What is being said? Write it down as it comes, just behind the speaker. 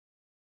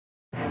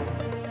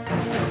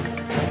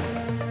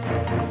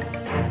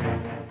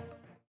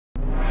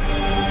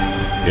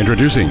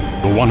Introducing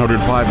the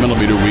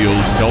 105mm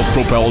wheeled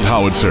self-propelled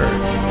howitzer,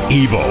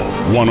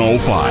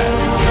 Evo-105.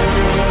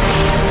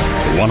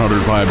 The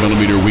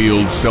 105mm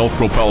wheeled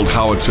self-propelled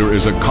howitzer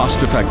is a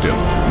cost-effective,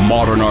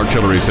 modern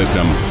artillery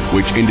system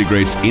which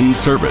integrates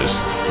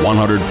in-service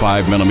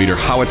 105mm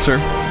howitzer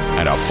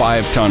and a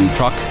 5-ton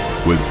truck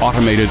with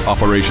automated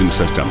operation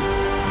system.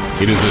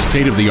 It is a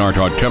state-of-the-art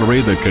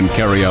artillery that can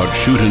carry out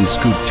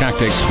shoot-and-scoot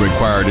tactics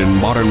required in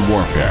modern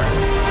warfare.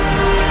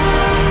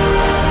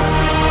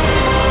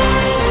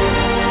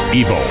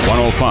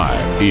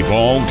 Evo-105,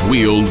 evolved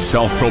wheeled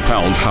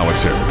self-propelled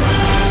howitzer.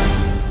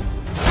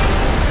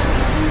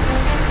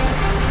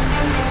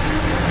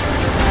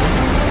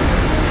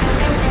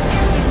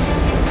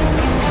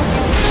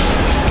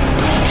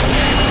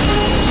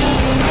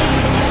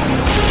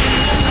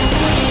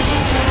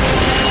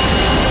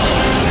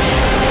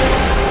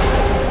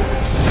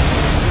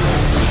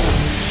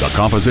 The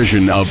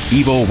composition of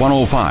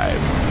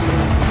Evo-105.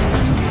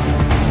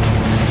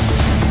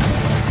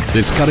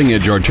 This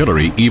cutting-edge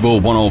artillery,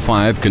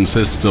 Evo-105,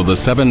 consists of the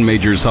 7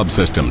 major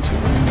subsystems.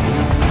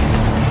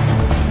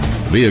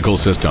 Vehicle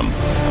system,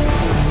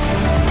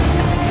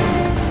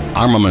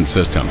 armament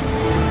system,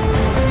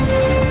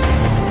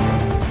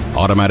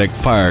 automatic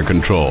fire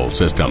control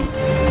system,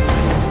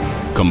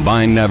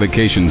 combined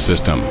navigation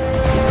system,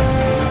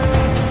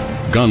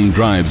 gun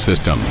drive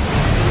system,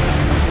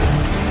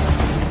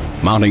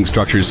 mounting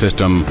structure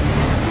system,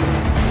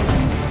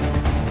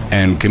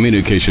 and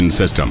communication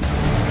system.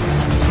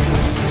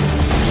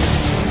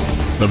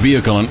 The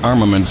vehicle and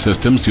armament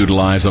systems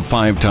utilize a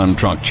 5-ton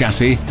truck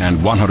chassis and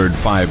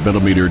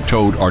 105mm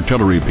towed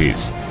artillery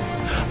piece.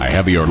 A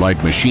heavy or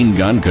light machine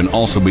gun can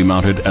also be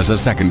mounted as a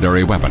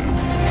secondary weapon.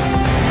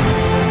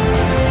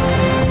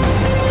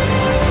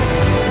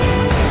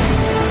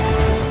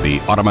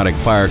 The automatic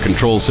fire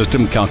control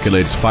system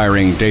calculates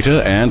firing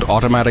data and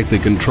automatically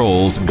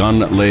controls gun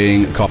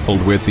laying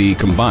coupled with the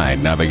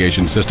combined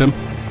navigation system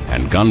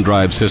and gun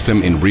drive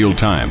system in real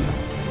time.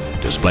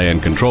 Display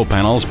and control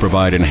panels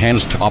provide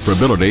enhanced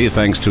operability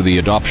thanks to the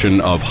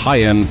adoption of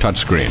high-end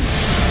touchscreen.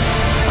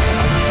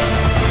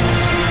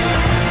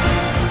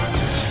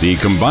 The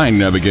combined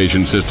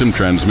navigation system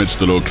transmits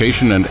the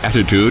location and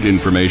attitude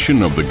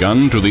information of the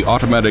gun to the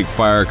automatic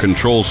fire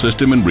control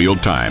system in real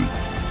time.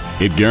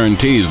 It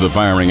guarantees the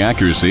firing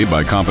accuracy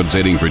by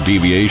compensating for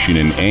deviation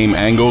in aim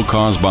angle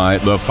caused by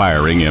the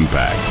firing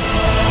impact.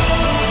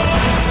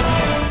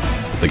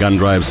 The gun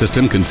drive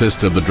system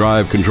consists of the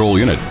drive control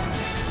unit,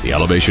 the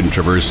elevation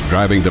traverse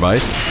driving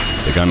device,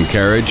 the gun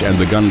carriage, and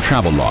the gun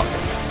travel lock.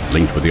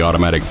 Linked with the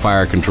automatic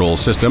fire control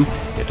system,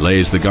 it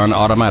lays the gun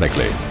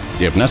automatically.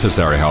 If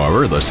necessary,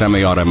 however, the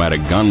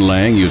semi-automatic gun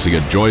laying using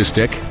a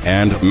joystick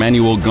and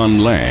manual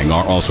gun laying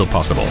are also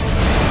possible.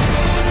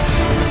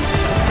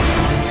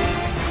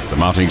 The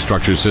mounting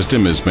structure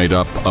system is made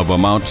up of a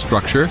mount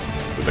structure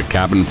with a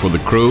cabin for the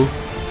crew,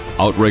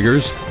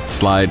 outriggers,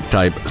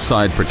 slide-type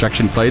side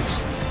protection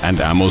plates,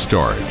 and ammo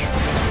storage.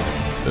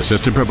 The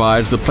system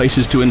provides the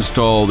places to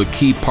install the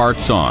key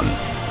parts on,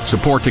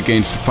 support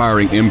against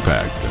firing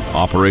impact, and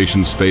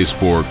operation space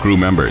for crew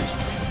members.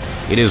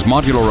 It is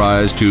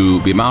modularized to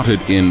be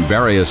mounted in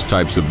various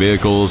types of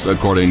vehicles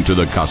according to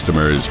the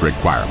customer's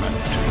requirement.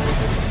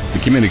 The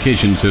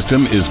communication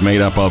system is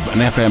made up of an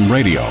FM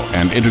radio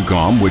and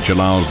intercom which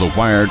allows the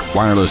wired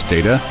wireless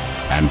data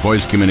and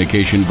voice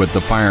communication with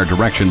the Fire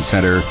Direction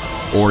Center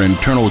or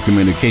internal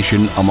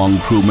communication among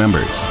crew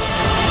members.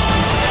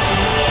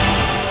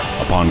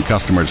 Upon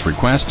customer's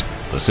request,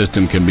 the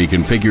system can be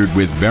configured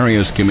with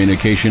various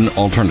communication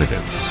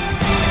alternatives.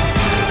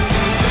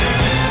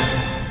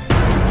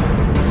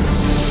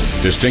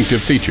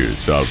 Distinctive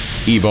features of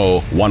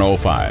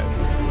Evo-105.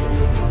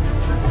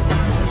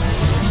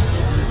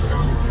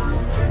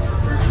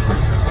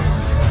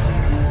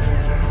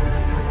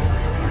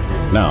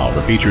 Now,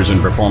 the features and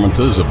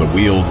performances of the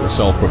wheeled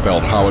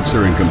self-propelled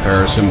howitzer in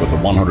comparison with the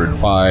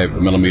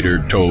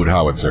 105mm towed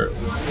howitzer.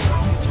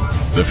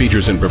 The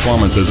features and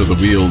performances of the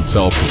wheeled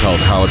self-propelled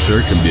howitzer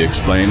can be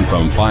explained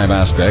from 5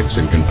 aspects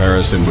in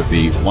comparison with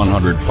the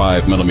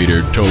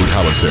 105mm towed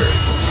howitzer.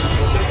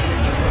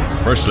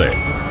 Firstly,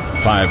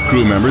 5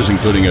 crew members,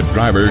 including a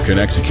driver, can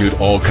execute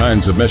all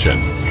kinds of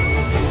missions.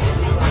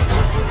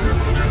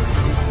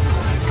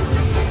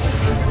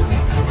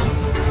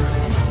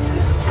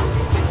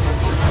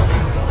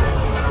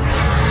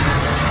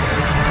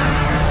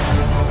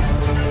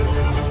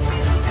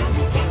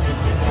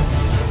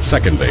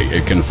 Secondly,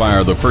 it can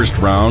fire the first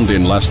round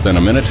in less than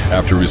a minute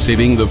after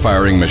receiving the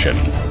firing mission.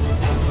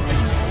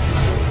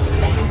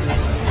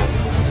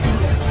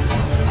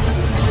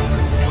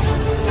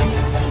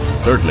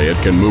 Thirdly, it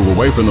can move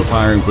away from the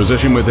firing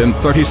position within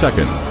 30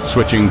 seconds,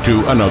 switching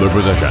to another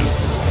position.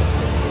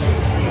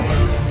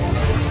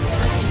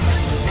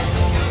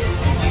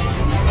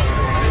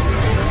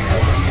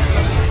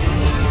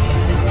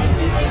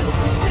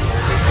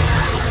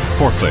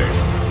 Fourthly,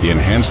 the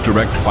enhanced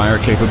direct fire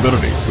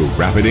capability through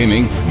rapid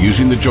aiming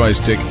using the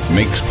joystick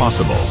makes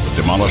possible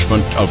the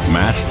demolishment of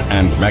massed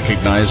and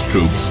mechanized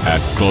troops at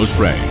close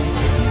range.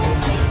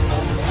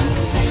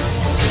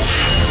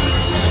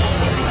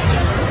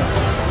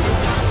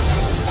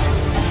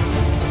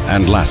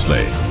 And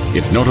lastly,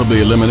 it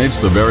notably eliminates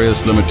the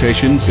various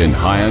limitations in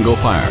high-angle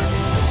fire.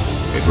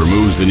 It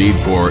removes the need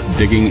for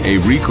digging a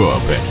recoil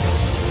pit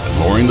and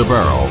lowering the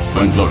barrel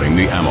when loading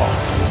the ammo.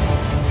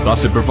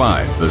 Thus, it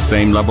provides the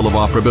same level of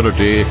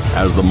operability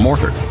as the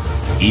mortar,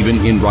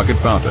 even in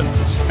rugged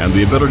mountains, and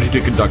the ability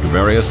to conduct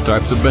various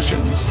types of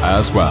missions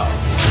as well.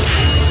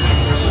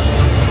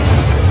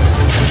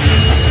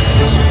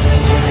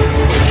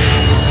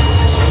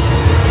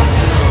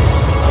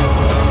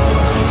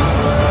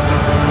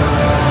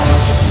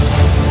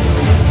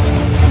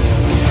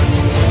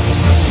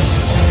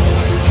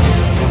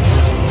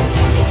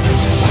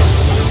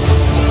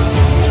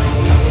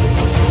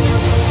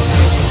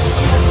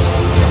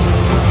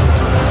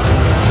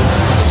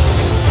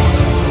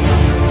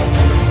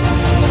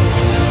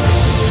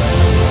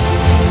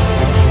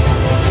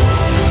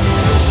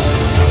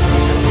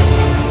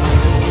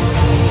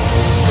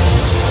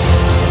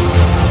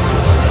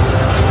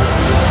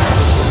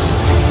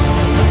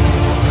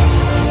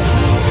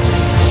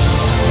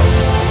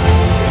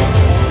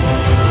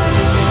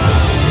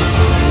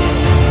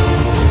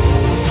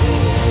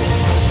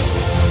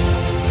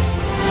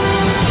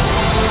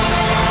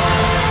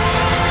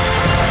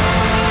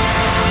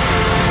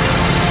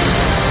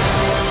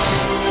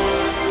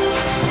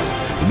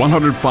 The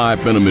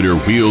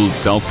 105mm wheeled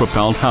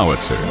self-propelled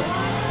howitzer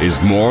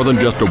is more than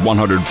just a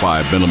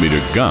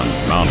 105mm gun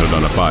mounted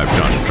on a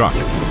 5-ton truck.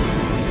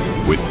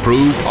 With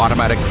proved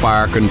automatic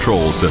fire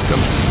control system,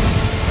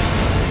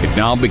 it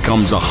now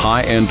becomes a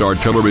high-end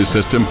artillery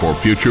system for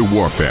future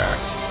warfare.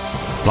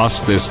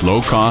 Plus, this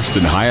low-cost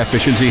and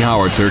high-efficiency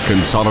howitzer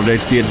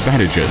consolidates the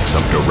advantages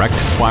of direct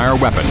fire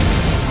weapon,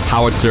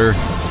 howitzer,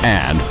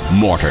 and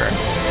mortar.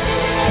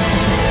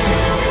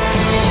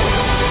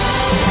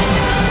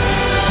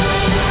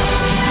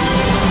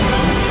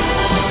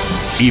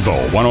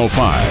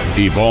 Evo-105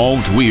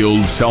 Evolved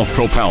Wheeled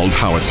Self-Propelled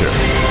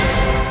Howitzer.